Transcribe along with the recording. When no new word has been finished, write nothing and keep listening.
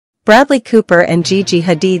Bradley Cooper and Gigi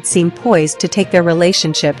Hadid seem poised to take their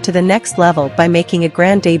relationship to the next level by making a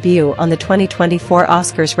grand debut on the 2024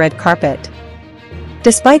 Oscars red carpet.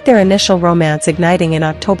 Despite their initial romance igniting in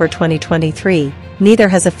October 2023, neither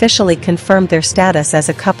has officially confirmed their status as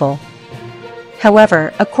a couple.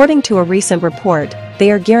 However, according to a recent report, they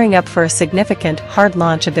are gearing up for a significant, hard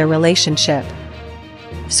launch of their relationship.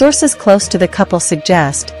 Sources close to the couple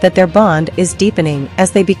suggest that their bond is deepening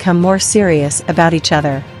as they become more serious about each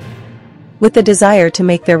other. With the desire to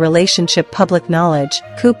make their relationship public knowledge,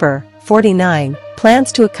 Cooper, 49,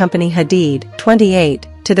 plans to accompany Hadid, 28,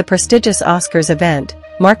 to the prestigious Oscars event,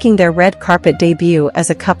 marking their red carpet debut as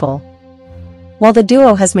a couple. While the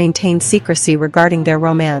duo has maintained secrecy regarding their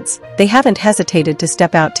romance, they haven't hesitated to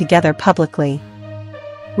step out together publicly.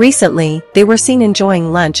 Recently, they were seen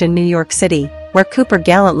enjoying lunch in New York City, where Cooper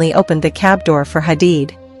gallantly opened the cab door for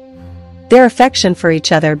Hadid. Their affection for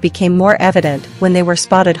each other became more evident when they were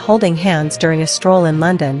spotted holding hands during a stroll in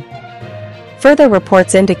London. Further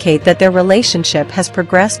reports indicate that their relationship has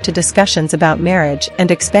progressed to discussions about marriage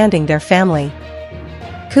and expanding their family.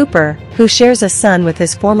 Cooper, who shares a son with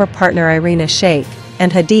his former partner Irina Shayk,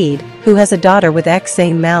 and Hadid, who has a daughter with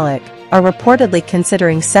ex-Zayn Malik, are reportedly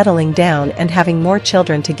considering settling down and having more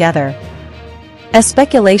children together. As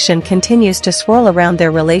speculation continues to swirl around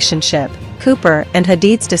their relationship, Cooper and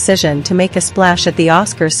Hadid's decision to make a splash at the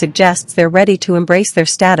Oscars suggests they're ready to embrace their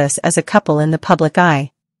status as a couple in the public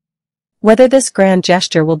eye. Whether this grand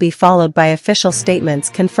gesture will be followed by official statements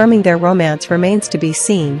confirming their romance remains to be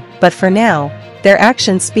seen, but for now, their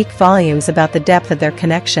actions speak volumes about the depth of their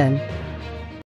connection.